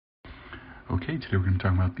Okay, today we're going to be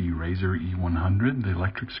talking about the Razor E100, the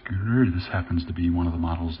electric scooter. This happens to be one of the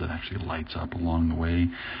models that actually lights up along the way,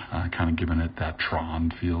 kind of giving it that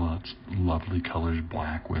Tron feel. It's lovely colors,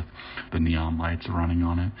 black with the neon lights running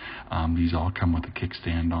on it. These all come with a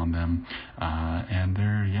kickstand on them, and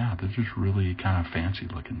they're just really kind of fancy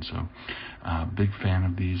looking. So, big fan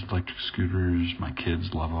of these electric scooters. My kids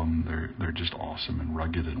love them. They're just awesome and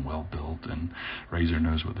rugged and well built, and Razor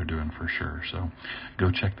knows what they're doing for sure. So,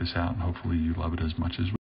 go check this out, and hopefully you love it as much as we